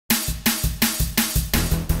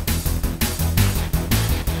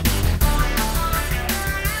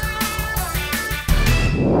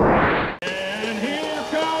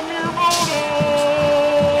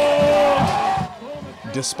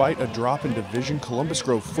Despite a drop in division, Columbus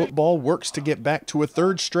Grove football works to get back to a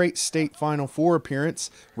third straight state Final Four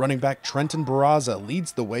appearance. Running back Trenton Barraza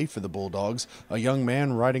leads the way for the Bulldogs, a young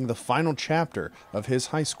man writing the final chapter of his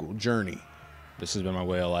high school journey. This has been my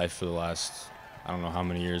way of life for the last, I don't know how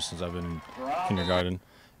many years since I've been in kindergarten.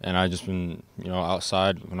 And I've just been,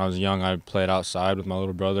 outside. When I was young, I played outside with my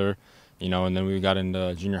little brother, and then we got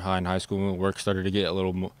into junior high and high school, and work started to get a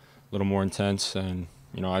little more intense, and,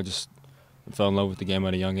 I just fell in love with the game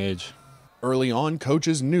at a young age. Early on,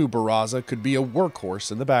 coaches knew Barraza could be a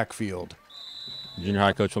workhorse in the backfield. The junior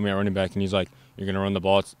high coach told me at running back, and he's like, "You're going to run the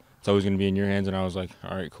ball. It's always going to be in your hands." And I was like,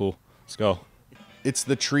 "All right, cool. Let's go." It's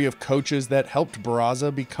the tree of coaches that helped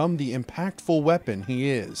Barraza become the impactful weapon he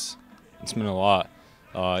is. It's been a lot.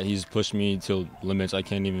 He's pushed me to limits I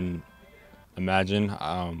can't even imagine.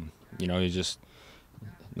 He's just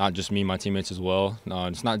not just me, my teammates as well.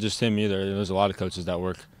 It's not just him either. There's a lot of coaches that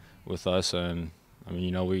work with us, and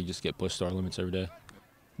we just get pushed to our limits every day.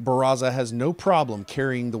 Barraza has no problem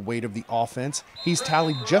carrying the weight of the offense. He's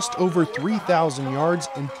tallied just over 3,000 yards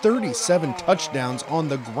and 37 touchdowns on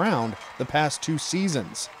the ground the past 2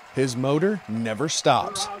 seasons. His motor never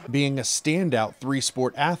stops, being a standout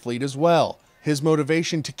 3-sport athlete as well. His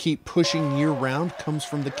motivation to keep pushing year-round comes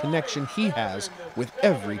from the connection he has with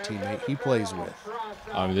every teammate he plays with.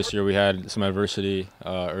 This year we had some adversity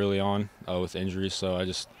early on with injuries, so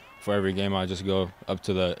for every game I just go up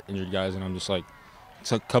to the injured guys and I'm just like,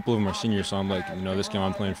 a couple of them are seniors, so I'm like, this game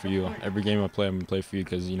I'm playing for you. Every game I play, I'm gonna play for you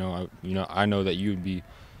because I know that you would be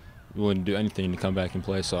willing to do anything to come back and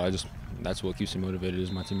play. So that's what keeps me motivated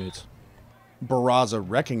is my teammates. Barraza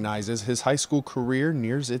recognizes his high school career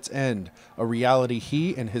nears its end, a reality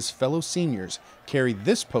he and his fellow seniors carry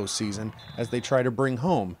this postseason as they try to bring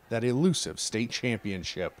home that elusive state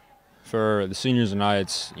championship. For the seniors and I,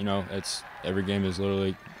 it's every game is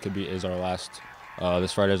our last.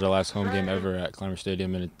 This Friday is our last home game ever at Climber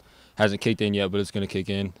Stadium, and it hasn't kicked in yet, but it's going to kick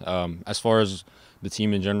in. As far as the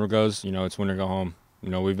team in general goes, it's win or go home.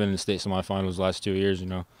 We've been in the state semifinals the last 2 years.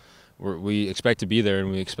 We expect to be there, and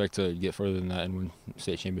we expect to get further than that and win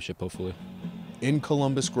state championship, hopefully. In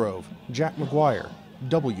Columbus Grove, Jack McGuire,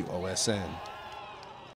 WOSN.